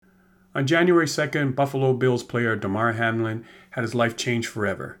On January 2nd, Buffalo Bills player Damar Hamlin had his life changed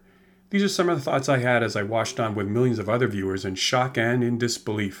forever. These are some of the thoughts I had as I watched on with millions of other viewers in shock and in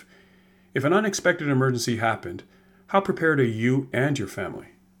disbelief. If an unexpected emergency happened, how prepared are you and your family?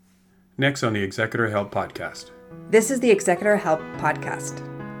 Next on the Executor Help Podcast. This is the Executor Help Podcast.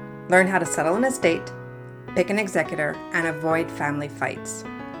 Learn how to settle an estate, pick an executor, and avoid family fights.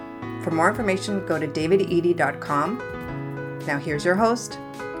 For more information, go to davidedie.com. Now here's your host,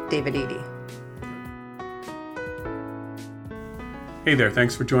 David Edie. Hey there,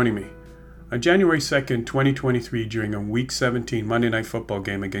 thanks for joining me. On January 2nd, 2023, during a Week 17 Monday Night Football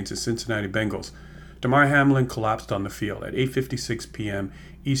game against the Cincinnati Bengals, Damar Hamlin collapsed on the field at 8:56 p.m.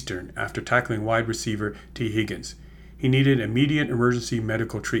 Eastern after tackling wide receiver T. Higgins. He needed immediate emergency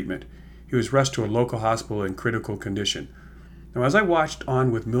medical treatment. He was rushed to a local hospital in critical condition. Now, as I watched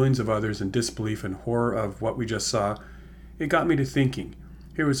on with millions of others in disbelief and horror of what we just saw, it got me to thinking.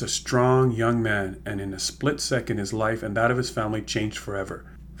 Here was a strong young man, and in a split second his life and that of his family changed forever.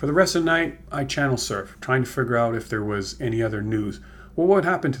 For the rest of the night, I channel surfed, trying to figure out if there was any other news. Well, what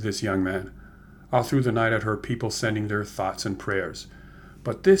happened to this young man? All through the night I'd heard people sending their thoughts and prayers.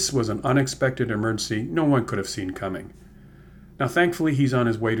 But this was an unexpected emergency no one could have seen coming. Now thankfully he's on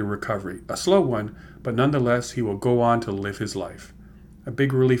his way to recovery. A slow one, but nonetheless he will go on to live his life. A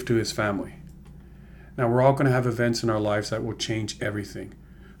big relief to his family. Now we're all going to have events in our lives that will change everything.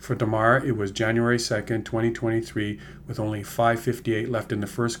 For Damar, it was January 2nd, 2023, with only 5:58 left in the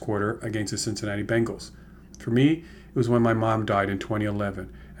first quarter against the Cincinnati Bengals. For me, it was when my mom died in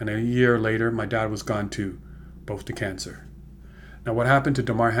 2011, and a year later, my dad was gone too, both to cancer. Now, what happened to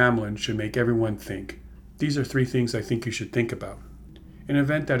Damar Hamlin should make everyone think. These are three things I think you should think about. An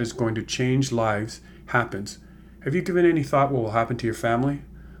event that is going to change lives happens. Have you given any thought what will happen to your family?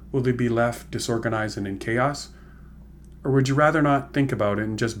 Will they be left disorganized and in chaos? Or would you rather not think about it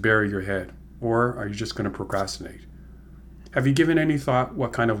and just bury your head? Or are you just going to procrastinate? Have you given any thought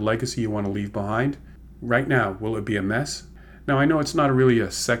what kind of legacy you want to leave behind? Right now, will it be a mess? Now, I know it's not really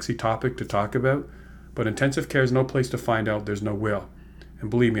a sexy topic to talk about, but intensive care is no place to find out there's no will. And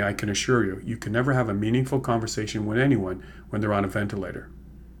believe me, I can assure you, you can never have a meaningful conversation with anyone when they're on a ventilator.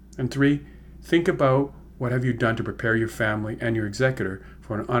 And 3, think about what have you done to prepare your family and your executor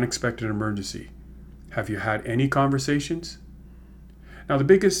for an unexpected emergency. Have you had any conversations? Now, the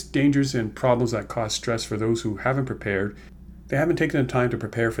biggest dangers and problems that cause stress for those who haven't prepared, they haven't taken the time to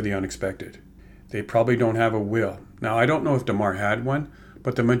prepare for the unexpected. They probably don't have a will. Now, I don't know if Damar had one,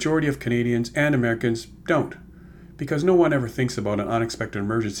 but the majority of Canadians and Americans don't, because no one ever thinks about an unexpected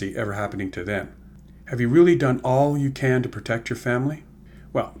emergency ever happening to them. Have you really done all you can to protect your family?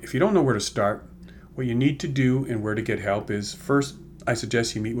 Well, if you don't know where to start, what you need to do and where to get help is, first, I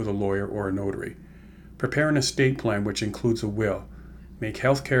suggest you meet with a lawyer or a notary. Prepare an estate plan which includes a will. Make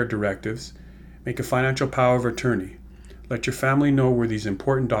health care directives. Make a financial power of attorney. Let your family know where these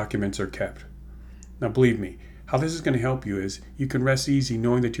important documents are kept. Now believe me, how this is going to help you is you can rest easy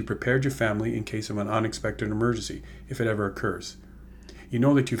knowing that you prepared your family in case of an unexpected emergency, if it ever occurs. You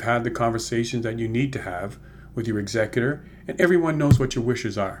know that you've had the conversations that you need to have with your executor, and everyone knows what your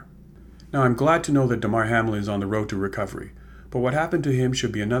wishes are. Now I'm glad to know that Damar Hamlin is on the road to recovery. But what happened to him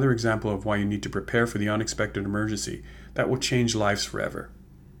should be another example of why you need to prepare for the unexpected emergency that will change lives forever.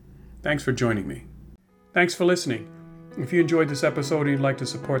 Thanks for joining me. Thanks for listening. If you enjoyed this episode and you'd like to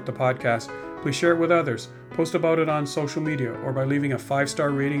support the podcast, please share it with others, post about it on social media, or by leaving a 5-star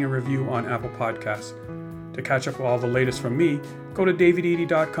rating and review on Apple Podcasts. To catch up with all the latest from me, go to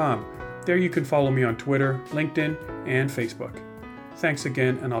davidedie.com. There you can follow me on Twitter, LinkedIn, and Facebook. Thanks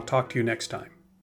again, and I'll talk to you next time.